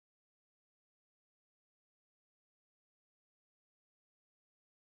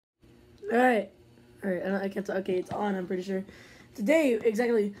All right. I can't. Okay, it's on. I'm pretty sure. Today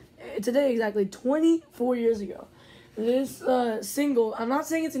exactly 24 years ago. This single. I'm not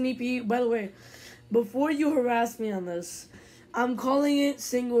saying it's an EP. By the way, before you harass me on this, I'm calling it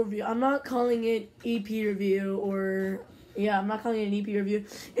single review. I'm not calling it EP review or yeah. I'm not calling it an EP review.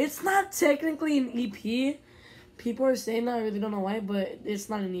 It's not technically an EP. People are saying that. I really don't know why, but it's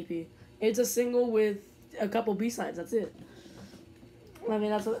not an EP. It's a single with a couple B sides. That's it. I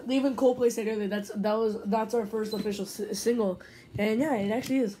mean, that's what, even Coldplay said earlier. That's our first official single, and yeah, it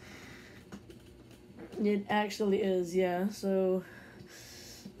actually is. It actually is, yeah. So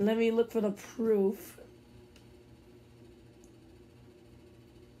let me look for the proof.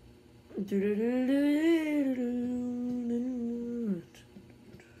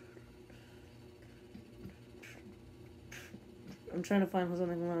 I'm trying to find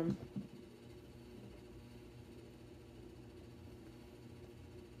something on.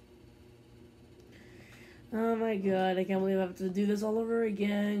 Oh my god, I can't believe I have to do this all over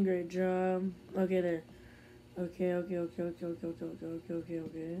again. Great job. Okay, there. Okay.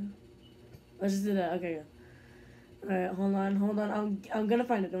 Let's just do that. Okay. Alright, hold on. I'm gonna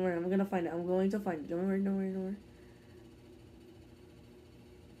find it. Don't worry. I'm gonna find it. I'm going to find it. Don't worry.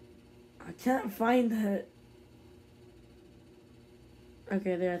 I can't find that.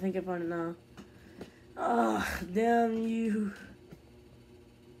 Okay, there. I think I found it now. Oh, damn you.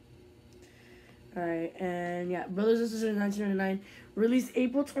 Alright, and yeah, Brothers and Sisters 1999, released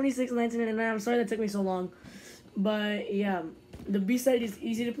April 26, 1999. I'm sorry that took me so long. But yeah, the B-side is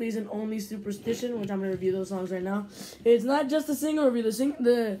Easy to Please and Only Superstition, which I'm going to review those songs right now. It's not just a single review.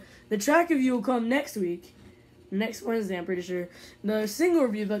 The track review will come next week. Next Wednesday, I'm pretty sure. The single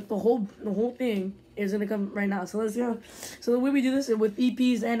review, like the whole thing, is going to come right now. So let's go. So the way we do this is with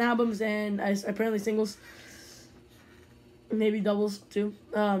EPs and albums and apparently singles, maybe doubles too,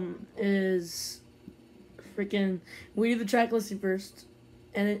 is freaking we do the track listing first,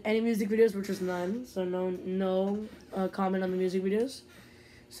 and then any music videos, which is none, so no comment on the music videos,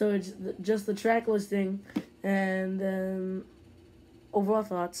 so it's just the track listing, and then overall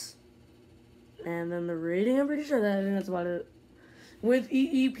thoughts, and then the rating. I'm pretty sure I think that's about it. With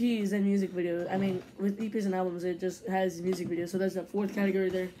EPs and music videos, I mean with EPs and albums, it just has music videos, so that's the fourth category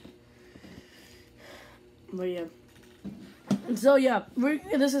there. But yeah. So yeah,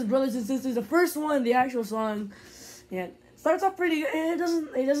 this is Brothers and Sisters. The first one, the actual song, yeah, starts off pretty good. It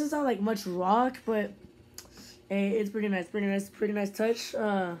doesn't sound like much rock, but hey, it's pretty nice. Pretty nice touch.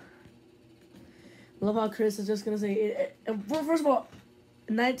 Love how Chris is just gonna say it. First of all,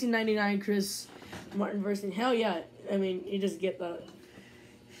 1999 Chris Martin version. Hell yeah! I mean, you just get that.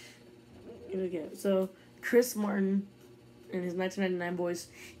 So Chris Martin and his 1999 voice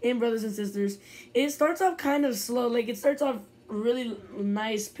in Brothers and Sisters. It starts off kind of slow. Like, it starts off really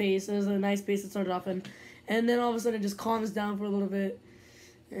nice pace. There's a nice pace it started off in. And then all of a sudden it just calms down for a little bit.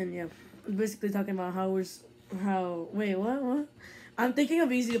 And yeah, basically talking about wait, what? I'm thinking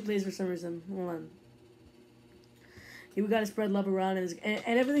of Easy to Please for some reason. Hold on. We gotta spread love around and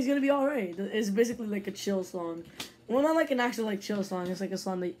everything's gonna be alright. It's basically like a chill song. Well, not like an actual like chill song. It's like a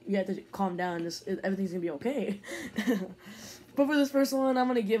song that you have to calm down. Everything's gonna be okay. But for this first one, I'm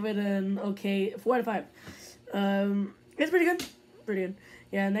gonna give it an okay 4 out of 5. It's pretty good.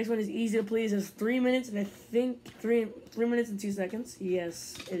 Yeah. Next one is Easy to Please. It's 3 minutes and I think 3 minutes and 2 seconds.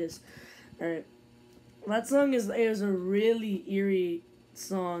 Yes, it is. All right. That song is a really eerie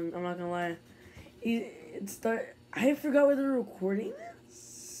song. I'm not gonna lie. I forgot where they were recording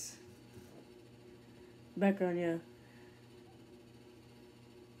this. Background, yeah.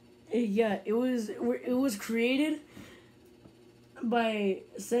 It was created by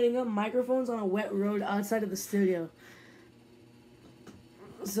setting up microphones on a wet road outside of the studio.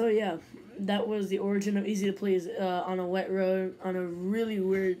 So yeah, that was the origin of Easy to Please, on a wet road on a really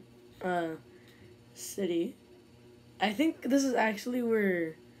weird city. I think this is actually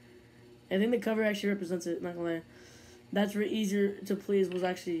where I think the cover actually represents it, not gonna lie. That's where Easier to Please was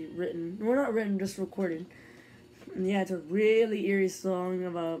actually written. Well, not written, just recorded. And yeah, it's a really eerie song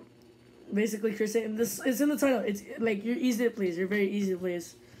about basically Chris saying this. It's in the title. It's like you're easy to please. You're very easy to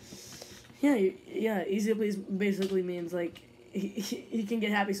please. Yeah, easy to please basically means like he can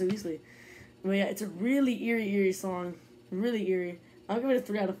get happy so easily. But yeah, it's a really eerie song. Really eerie. I'll give it a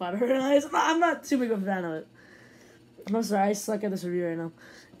 3 out of 5. I'm not too big of a fan of it. I'm sorry, I suck at this review right now.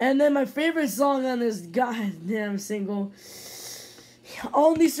 And then my favorite song on this goddamn single,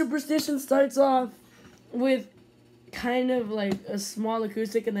 Only Superstition, starts off with kind of like a small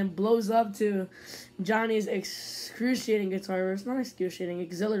acoustic and then blows up to Johnny's excruciating guitar riff. It's not excruciating,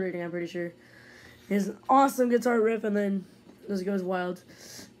 exhilarating, I'm pretty sure. He has an awesome guitar riff and then just goes wild.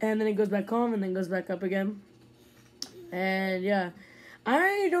 and then it goes back home, and then goes back up again. And yeah,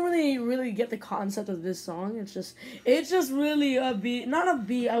 I don't really get the concept of this song. It's just really a beat, not a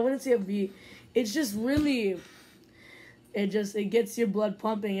beat. I wouldn't say a beat. It's just really, it gets your blood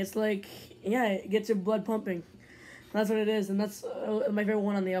pumping. It's like, yeah, it gets your blood pumping. That's what it is, and that's my favorite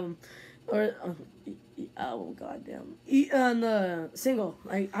one on the album, or oh goddamn, on the single.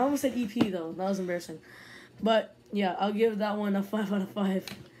 I almost said EP though. That was embarrassing, but yeah, I'll give that one a 5 out of 5.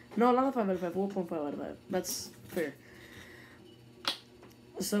 No, not a 5 out of 5. 4.5 out of 5. That's fair.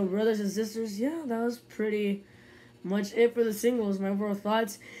 So, brothers and sisters, yeah, that was pretty much it for the singles. My overall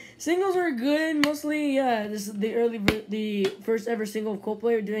thoughts. Singles are good, mostly. Yeah, this is the first ever single of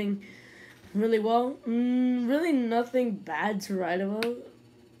Coldplay are doing really well. Really nothing bad to write about.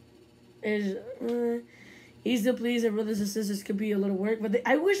 Is Easy to Please and Brothers and Sisters could be a little work, but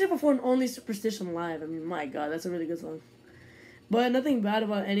I wish they performed Only Superstition live. I mean, my God, that's a really good song. But nothing bad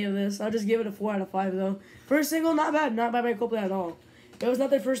about any of this. I'll just give it a 4 out of 5 though. First single, not bad, not bad by Coldplay at all. It was not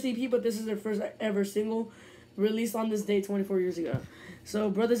their first EP, but this is their first ever single released on this date 24 years ago. So,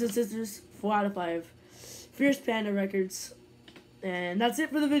 Brothers and Sisters, 4 out of 5. Fierce Panda Records. And that's it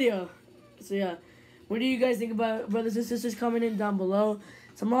for the video. So, yeah. What do you guys think about Brothers and Sisters? Comment in down below.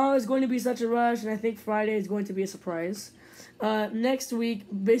 Tomorrow is going to be such a rush, and I think Friday is going to be a surprise. Next week,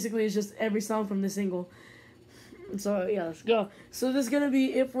 basically, is just every song from the single. So, yeah, let's go. So, this is going to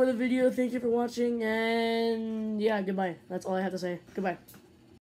be it for the video. Thank you for watching, and, yeah, goodbye. That's all I have to say. Goodbye.